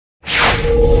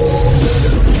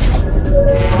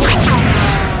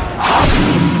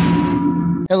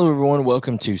Hello, everyone.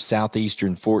 Welcome to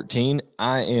Southeastern 14.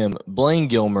 I am Blayne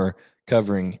Gilmer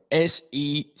covering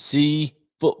SEC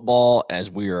football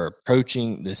as we are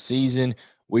approaching the season.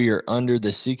 We are under the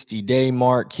 60-day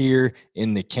mark here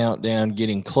in the countdown,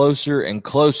 getting closer and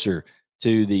closer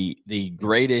to the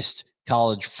greatest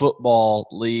college football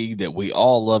league that we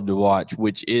all love to watch,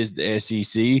 which is the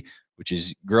SEC, which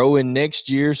is growing next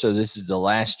year. So this is the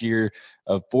last year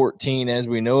of 14 as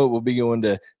we know it. We'll be going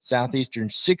to Southeastern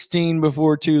 16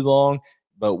 before too long,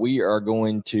 but we are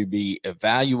going to be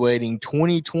evaluating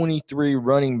 2023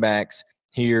 running backs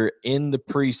here in the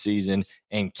preseason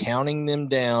and counting them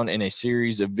down in a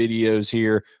series of videos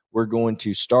here. We're going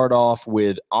to start off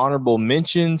with honorable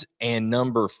mentions and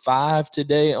number 5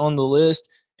 today on the list,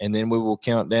 and then we will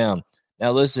count down.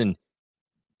 Now listen,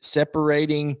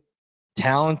 separating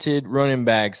talented running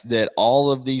backs that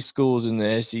all of these schools in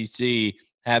the SEC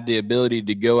have the ability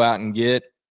to go out and get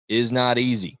is not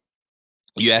easy.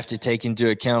 You have to take into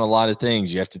account a lot of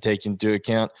things. You have to take into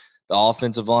account the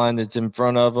offensive line that's in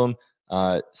front of them.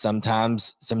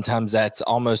 Sometimes that's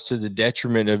almost to the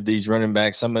detriment of these running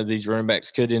backs. Some of these running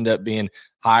backs could end up being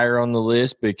higher on the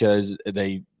list because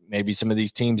maybe some of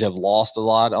these teams have lost a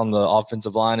lot on the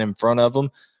offensive line in front of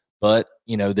them. But,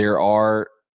 there are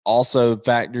also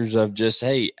factors of just,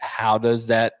 hey, how does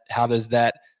that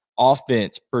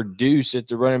offense produce at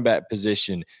the running back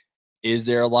position? Is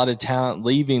there a lot of talent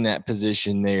leaving that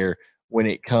position there when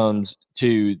it comes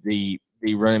to the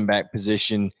running back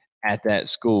position at that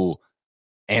school?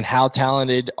 And how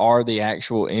talented are the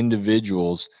actual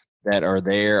individuals that are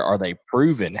there? Are they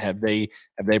proven? Have they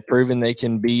proven they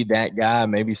can be that guy?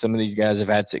 Maybe some of these guys have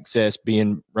had success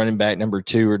being running back number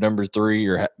 2 or number 3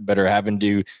 or better having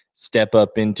to step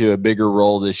up into a bigger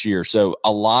role this year. So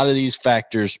a lot of these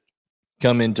factors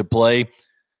come into play.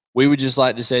 We would just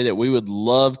like to say that we would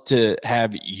love to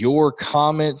have your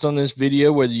comments on this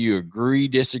video, whether you agree,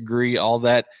 disagree, all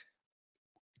that.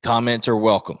 Comments are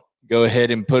welcome. Go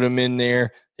ahead and put them in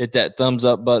there. Hit that thumbs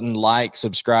up button, like,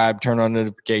 subscribe, turn on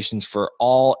notifications for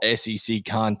all SEC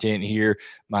content here.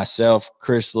 Myself,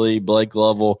 Chris Lee, Blake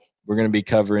Lovell, we're going to be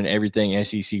covering everything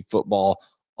SEC football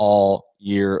all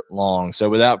year long. So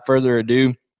without further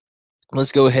ado,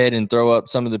 let's go ahead and throw up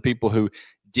some of the people who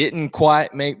didn't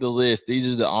quite make the list. These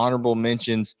are the honorable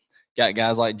mentions. Got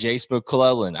guys like Jace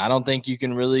McClellan. I don't think you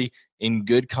can really, in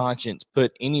good conscience,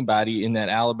 put anybody in that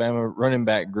Alabama running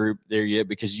back group there yet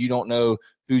because you don't know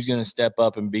who's going to step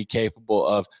up and be capable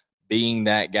of being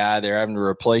that guy. They're having to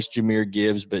replace Jahmyr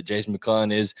Gibbs, but Jace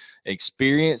McClellan is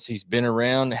experienced. He's been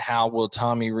around. How will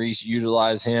Tommy Rees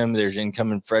utilize him? There's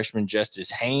incoming freshman Justice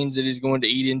Haynes that is going to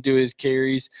eat into his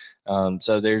carries.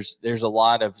 So there's a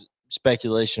lot of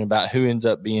speculation about who ends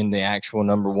up being the actual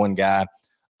number 1 guy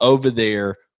over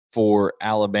there for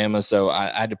Alabama. So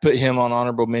I had to put him on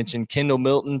honorable mention. Kendall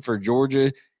Milton for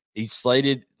Georgia. He's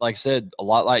slated, like I said, a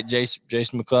lot like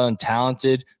Jason McClellan,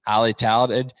 talented, highly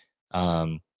talented.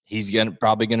 He's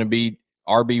probably going to be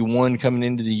RB1 coming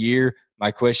into the year.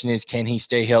 My question is, can he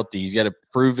stay healthy? He's got to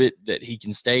prove it that he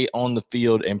can stay on the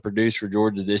field and produce for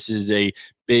Georgia. This is a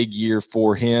big year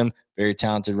for him. Very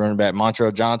talented running back.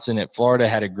 Montrell Johnson at Florida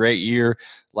had a great year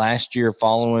last year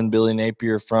following Billy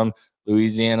Napier from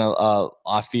Louisiana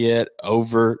Lafayette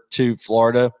over to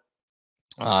Florida.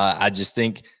 I just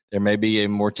think there may be a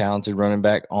more talented running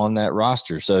back on that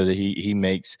roster so that he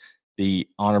makes the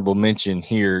honorable mention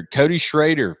here. Cody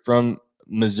Schrader from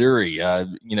Missouri,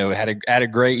 had a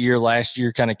great year last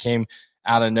year, kind of came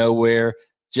out of nowhere,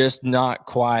 just not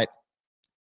quite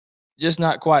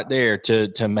there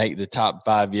to make the top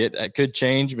 5 yet. That could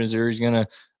change. Missouri's going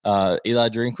to Eli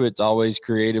Drinkwitz, always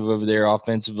creative over there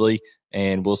offensively,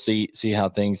 and we'll see how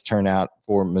things turn out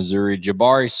for Missouri.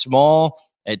 Jabari Small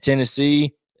at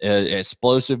Tennessee,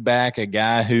 explosive back, a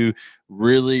guy who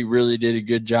really, really did a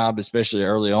good job, especially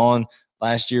early on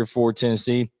last year for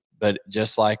Tennessee. But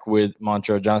just like with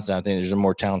Montrell Johnson, I think there's a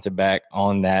more talented back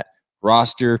on that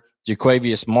roster.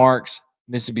 Jaquavius Marks,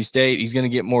 Mississippi State, he's going to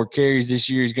get more carries this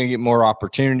year. He's going to get more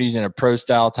opportunities in a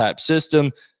pro-style type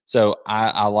system. So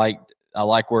I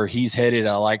like where he's headed.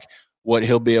 I like what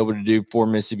he'll be able to do for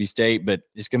Mississippi State, but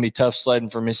it's going to be tough sledding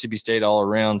for Mississippi State all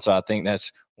around. So I think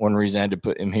that's one reason I had to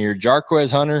put him here.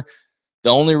 Jarquez Hunter,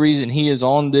 the only reason he is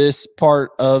on this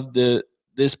part of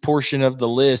this portion of the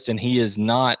list and he is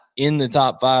not in the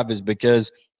top 5 is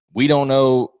because we don't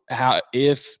know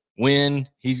when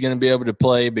he's going to be able to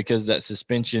play because that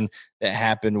suspension that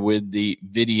happened with the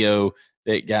video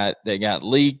that got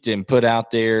leaked and put out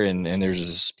there, and there's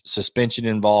a suspension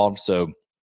involved. So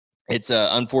it's an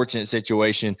unfortunate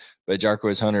situation, but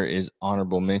Jarquez Hunter is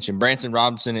honorable mention. Branson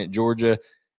Robinson at Georgia,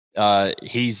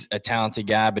 he's a talented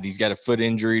guy, but he's got a foot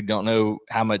injury. Don't know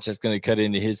how much that's going to cut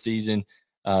into his season.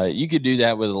 You could do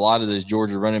that with a lot of those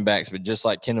Georgia running backs, but just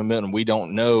like Kendall Milton, we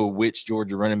don't know which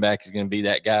Georgia running back is going to be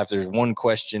that guy. If there's one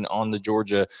question on the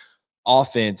Georgia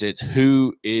offense, it's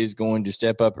who is going to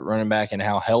step up at running back and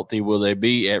how healthy will they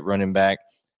be at running back.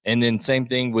 And then same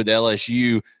thing with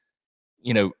LSU.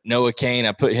 You know, Noah Cain,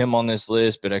 I put him on this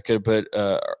list, but I could have put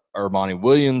Armani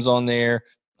Williams on there,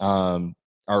 or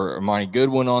Armani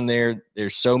Goodwin on there.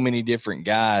 There's so many different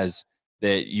guys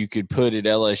that you could put at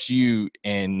LSU,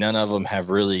 and none of them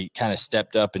have really kind of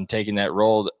stepped up and taken that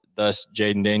role. Thus,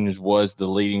 Jaden Daniels was the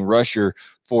leading rusher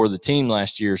for the team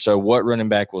last year. So what running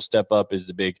back will step up is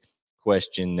the big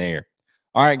question there.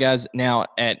 All right, guys. Now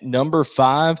at number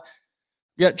 5,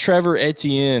 we got Trevor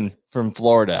Etienne from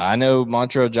Florida. I know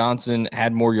Montrell Johnson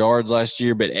had more yards last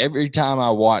year, but every time I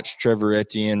watched Trevor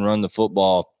Etienne run the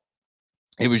football,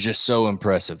 it was just so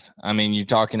impressive. I mean, you're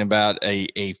talking about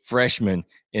a freshman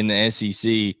in the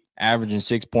SEC averaging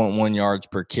 6.1 yards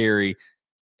per carry,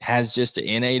 has just an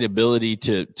innate ability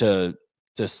to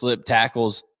slip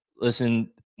tackles.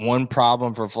 Listen, one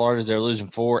problem for Florida is they're losing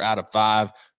 4 out of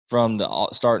 5 from the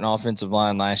starting offensive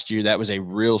line last year. That was a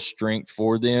real strength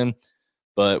for them.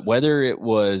 But whether it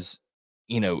was,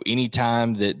 you know, any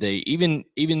time that they even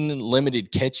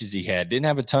limited catches he had, didn't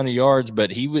have a ton of yards,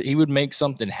 but he would make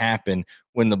something happen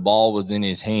when the ball was in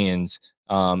his hands,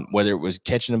 whether it was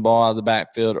catching the ball out of the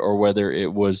backfield or whether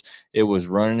it was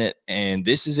running it. And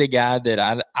this is a guy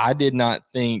that I did not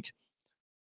think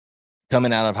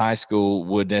coming out of high school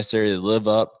would necessarily live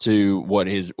up to what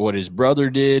his brother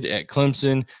did at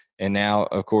Clemson and now,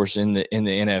 of course, in the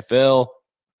NFL.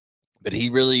 But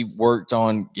he really worked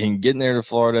on getting there to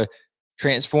Florida,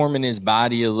 transforming his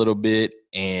body a little bit,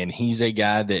 and he's a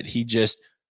guy that he just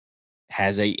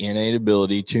has a innate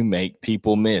ability to make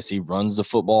people miss. He runs the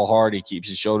football hard. He keeps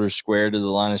his shoulders square to the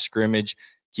line of scrimmage,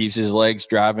 keeps his legs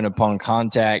driving upon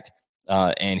contact,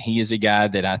 and he is a guy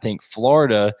that I think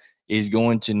Florida is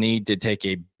going to need to take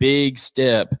a big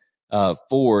step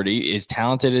forward. He, as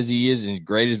talented as he is, as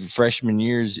great as the freshman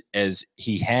years as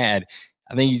he had,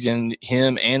 I think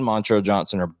him and Montrell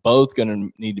Johnson are both going to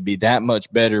need to be that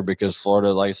much better because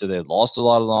Florida, like I said, they lost a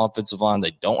lot of the offensive line.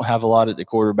 They don't have a lot at the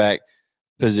quarterback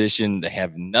position. They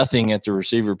have nothing at the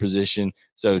receiver position.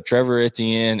 So Trevor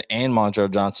Etienne and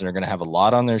Montrell Johnson are going to have a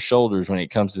lot on their shoulders when it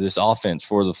comes to this offense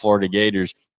for the Florida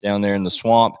Gators down there in the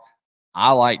swamp.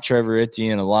 I like Trevor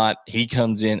Etienne a lot. He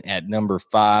comes in at number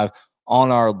 5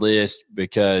 on our list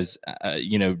because,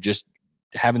 just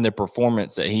having the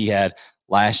performance that he had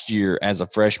last year as a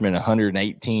freshman,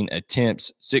 118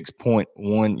 attempts,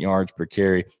 6.1 yards per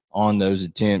carry on those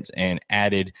attempts, and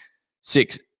added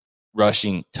 6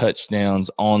 rushing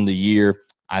touchdowns on the year.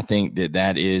 I think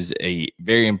that is a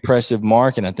very impressive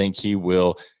mark, and I think he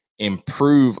will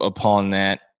improve upon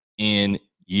that in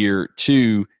year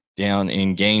 2 down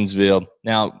in Gainesville.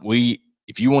 Now,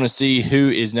 if you want to see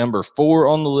who is number 4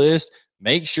 on the list,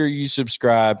 make sure you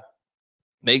subscribe.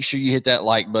 Make sure you hit that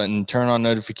like button, turn on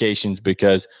notifications,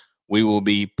 because we will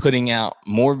be putting out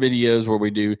more videos where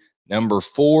we do number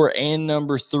 4 and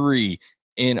number 3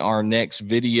 in our next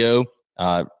video.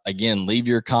 Again, leave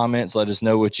your comments. Let us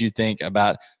know what you think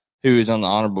about who is on the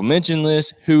honorable mention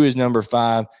list, who is number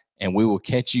 5, and we will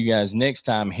catch you guys next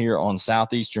time here on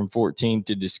Southeastern 14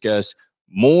 to discuss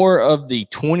more of the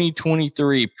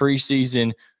 2023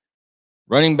 preseason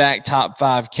running back top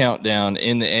 5 countdown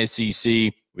in the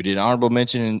SEC. We did honorable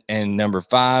mention and number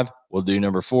 5. We'll do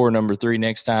number 4, number 3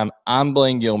 next time. I'm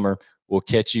Blayne Gilmer. We'll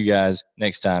catch you guys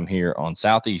next time here on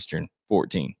Southeastern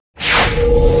 14.